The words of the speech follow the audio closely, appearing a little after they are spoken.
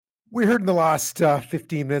We heard in the last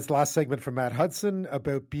 15 minutes, last segment from Matt Hudson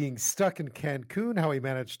about being stuck in Cancun, how he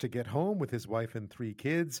managed to get home with his wife and three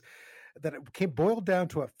kids. That it came boiled down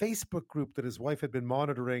to a Facebook group that his wife had been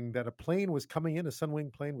monitoring, that a plane was coming in, a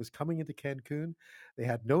Sunwing plane was coming into Cancun. They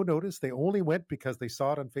had no notice. They only went because they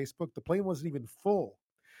saw it on Facebook. The plane wasn't even full.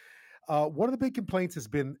 One of the big complaints has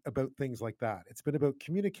been about things like that. It's been about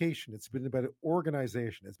communication. It's been about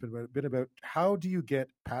organization. It's been about how do you get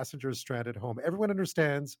passengers stranded home. Everyone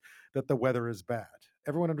understands that the weather is bad.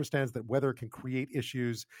 Everyone understands that weather can create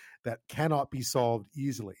issues that cannot be solved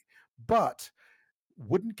easily. But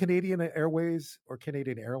wouldn't Canadian Airways or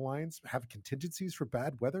Canadian Airlines have contingencies for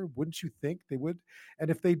bad weather? Wouldn't you think they would? And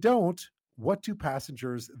if they don't, what do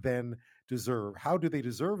passengers then deserve? How do they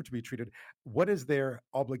deserve to be treated? What is their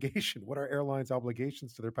obligation? What are airlines'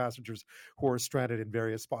 obligations to their passengers who are stranded in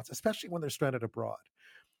various spots, especially when they're stranded abroad?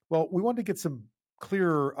 Well, we want to get some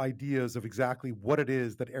clearer ideas of exactly what it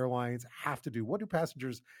is that airlines have to do. What do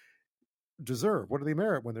passengers deserve? What do they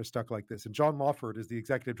merit when they're stuck like this? And John Lawford is the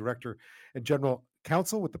Executive Director and General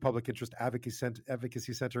Counsel with the Public Interest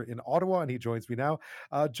Advocacy Center in Ottawa, and he joins me now.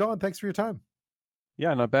 John, thanks for your time.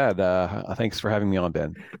 Yeah, not bad. Thanks for having me on,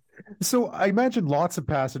 Ben. So I imagine lots of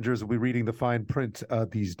passengers will be reading the fine print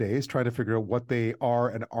these days, trying to figure out what they are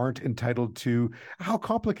and aren't entitled to. How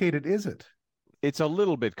complicated is it? It's a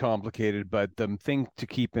little bit complicated, but the thing to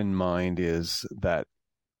keep in mind is that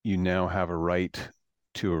you now have a right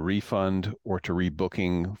to a refund or to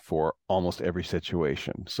rebooking for almost every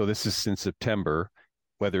situation. So this is since September,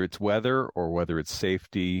 whether it's weather or whether it's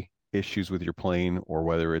safety issues with your plane or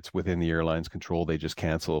whether it's within the airline's control, they just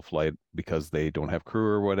cancel a flight because they don't have crew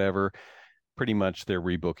or whatever. Pretty much they're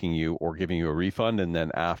rebooking you or giving you a refund. And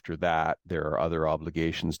then after that, there are other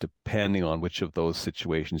obligations depending on which of those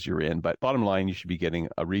situations you're in. But bottom line, you should be getting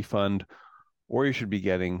a refund or you should be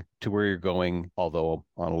getting to where you're going, although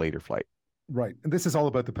on a later flight. Right. And this is all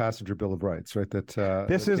about the Passenger Bill of Rights, right?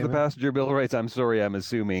 This is the Passenger Bill of Rights. I'm sorry, I'm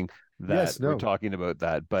assuming that we're talking about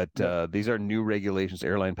that. But these are new regulations,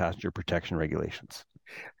 airline passenger protection regulations.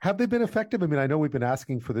 Have they been effective? I mean, I know we've been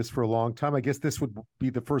asking for this for a long time. I guess this would be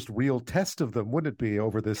the first real test of them, wouldn't it be,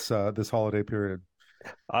 over this holiday period?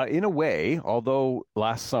 In a way, although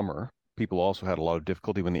last summer, people also had a lot of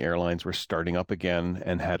difficulty when the airlines were starting up again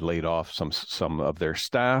and had laid off some of their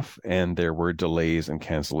staff, and there were delays and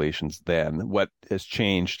cancellations then. What has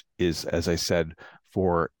changed is, as I said,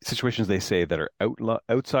 for situations they say that are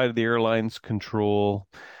outside of the airline's control,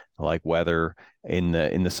 like weather in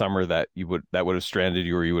the summer that would have stranded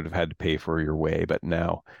you or you would have had to pay for your way, but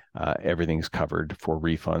now everything's covered for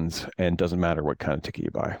refunds and doesn't matter what kind of ticket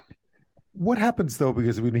you buy. What happens, though,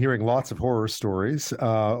 because we've been hearing lots of horror stories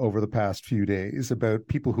over the past few days about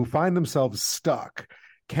people who find themselves stuck,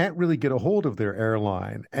 can't really get a hold of their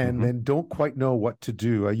airline, and then don't quite know what to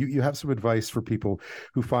do. You have some advice for people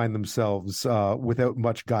who find themselves without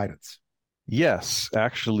much guidance. Yes,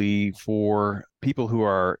 actually, for people who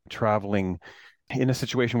are traveling in a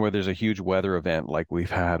situation where there's a huge weather event like we've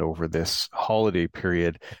had over this holiday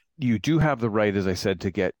period, you do have the right, as I said,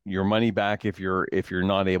 to get your money back if you're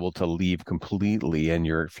not able to leave completely and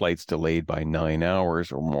your flight's delayed by 9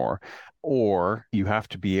 hours or more. Or you have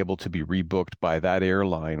to be able to be rebooked by that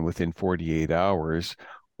airline within 48 hours,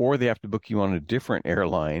 or they have to book you on a different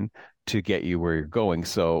airline to get you where you're going.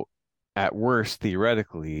 So at worst,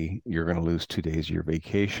 theoretically, you're going to lose 2 days of your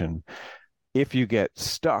vacation. If you get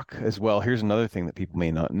stuck as well, here's another thing that people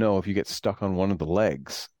may not know. If you get stuck on one of the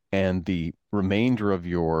legs and the remainder of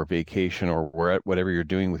your vacation or whatever you're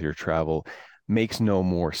doing with your travel makes no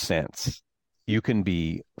more sense, you can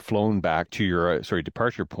be flown back to your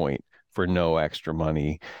departure point for no extra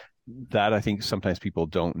money. That, I think sometimes people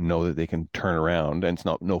don't know that they can turn around, and it's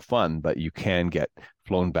no fun, but you can get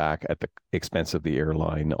flown back at the expense of the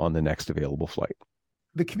airline on the next available flight.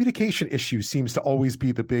 The communication issue seems to always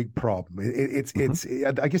be the big problem. It's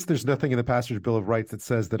I guess there's nothing in the Passenger Bill of Rights that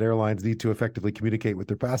says that airlines need to effectively communicate with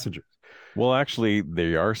their passengers. Well, actually,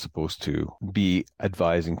 they are supposed to be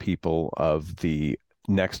advising people of the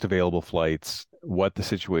next available flights, what the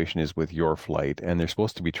situation is with your flight, and they're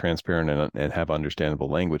supposed to be transparent and have understandable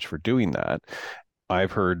language for doing that.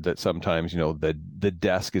 I've heard that sometimes, the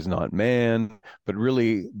desk is not manned, but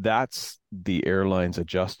really that's the airlines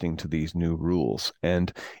adjusting to these new rules. And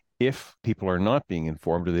if people are not being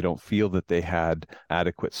informed or they don't feel that they had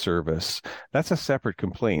adequate service, that's a separate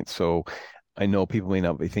complaint. So I know people may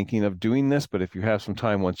not be thinking of doing this, but if you have some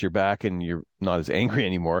time once you're back and you're not as angry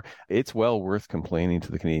anymore, it's well worth complaining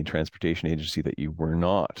to the Canadian Transportation Agency that you were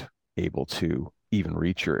not able to even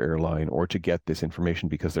reach your airline or to get this information,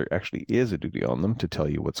 because there actually is a duty on them to tell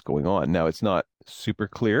you what's going on. Now, it's not super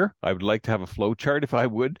clear. I would like to have a flow chart if I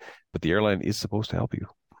would, but the airline is supposed to help you.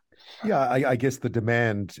 Yeah, I guess the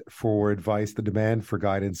demand for advice, the demand for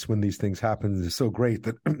guidance when these things happen is so great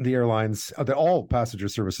that the airlines, that all passenger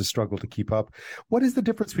services struggle to keep up. What is the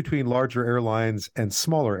difference between larger airlines and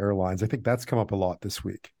smaller airlines? I think that's come up a lot this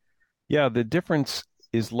week. Yeah, the difference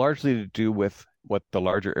is largely to do with what the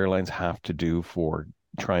larger airlines have to do for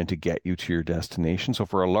trying to get you to your destination. So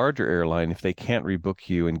for a larger airline, if they can't rebook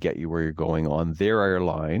you and get you where you're going on their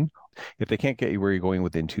airline, if they can't get you where you're going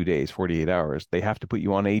within 2 days, 48 hours, they have to put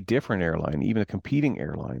you on a different airline, even a competing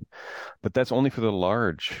airline. But that's only for the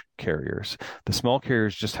large carriers. The small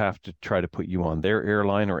carriers just have to try to put you on their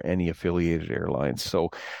airline or any affiliated airlines. So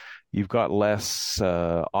you've got less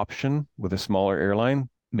option with a smaller airline.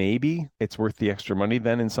 Maybe it's worth the extra money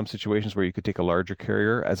then in some situations where you could take a larger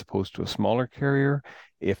carrier as opposed to a smaller carrier,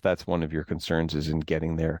 if that's one of your concerns is in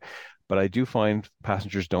getting there. But I do find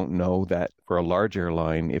passengers don't know that for a large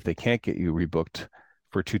airline, if they can't get you rebooked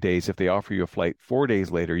for 2 days, if they offer you a flight 4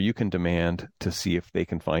 days later, you can demand to see if they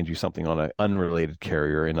can find you something on an unrelated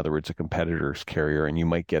carrier, in other words, a competitor's carrier, and you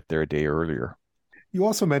might get there a day earlier. You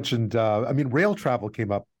also mentioned, rail travel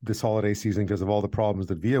came up this holiday season because of all the problems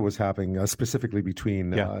that Via was having, specifically between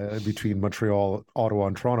Montreal, Ottawa,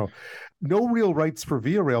 and Toronto. No real rights for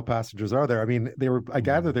Via Rail passengers, are there? I mean, I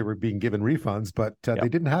gather they were being given refunds, but they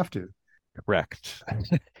didn't have to. Correct.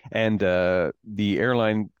 And the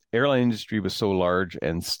airline industry was so large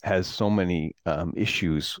and has so many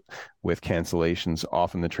issues with cancellations.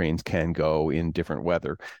 Often the trains can go in different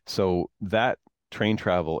weather. So that train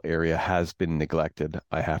travel area has been neglected,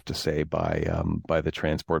 I have to say, by the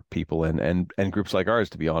transport people and groups like ours,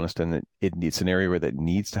 to be honest. And it's an area where that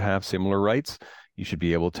needs to have similar rights. You should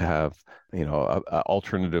be able to have, a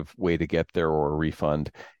alternative way to get there or a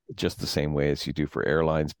refund, just the same way as you do for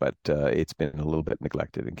airlines. But it's been a little bit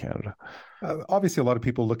neglected in Canada. Obviously, a lot of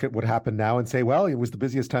people look at what happened now and say, well, it was the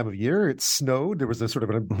busiest time of year. It snowed. There was a sort of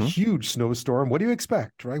a huge snowstorm. What do you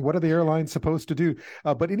expect, right? What are the airlines supposed to do?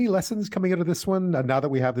 But any lessons coming out of this one, now that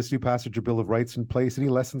we have this new passenger bill of rights in place, any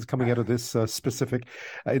lessons coming out of this specific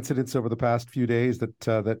incidents over the past few days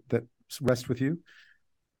that rest with you?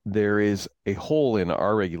 There is a hole in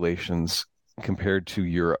our regulations compared to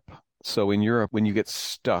Europe. So in Europe, when you get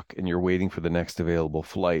stuck and you're waiting for the next available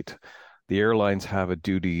flight, the airlines have a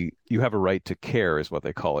duty, you have a right to care is what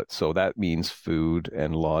they call it. So that means food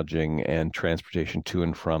and lodging and transportation to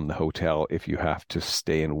and from the hotel if you have to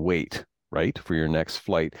stay and wait, right, for your next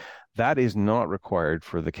flight. That is not required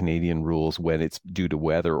for the Canadian rules when it's due to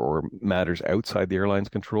weather or matters outside the airline's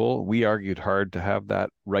control. We argued hard to have that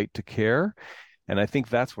right to care. And I think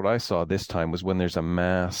that's what I saw this time was when there's a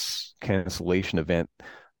mass cancellation event,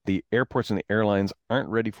 the airports and the airlines aren't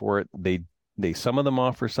ready for it. They some of them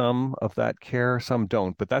offer some of that care, some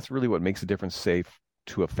don't. But that's really what makes a difference, say,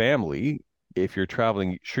 to a family. If you're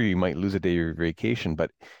traveling, sure, you might lose a day of your vacation,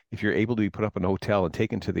 but if you're able to be put up in a hotel and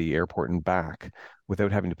taken to the airport and back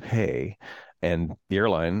without having to pay, and the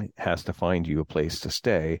airline has to find you a place to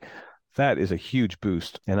stay, that is a huge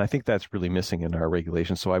boost. And I think that's really missing in our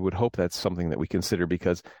regulations. So I would hope that's something that we consider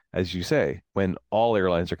because, as you say, when all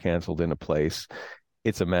airlines are canceled in a place,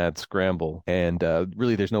 it's a mad scramble. And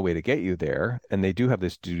really, there's no way to get you there. And they do have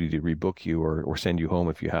this duty to rebook you or send you home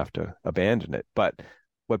if you have to abandon it. But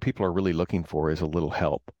what people are really looking for is a little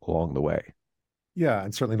help along the way. Yeah,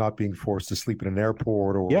 and certainly not being forced to sleep in an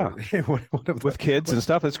airport or with kids and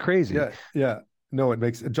stuff. It's crazy. Yeah. No, it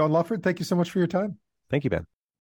makes John Lawford, thank you so much for your time. Thank you, Ben.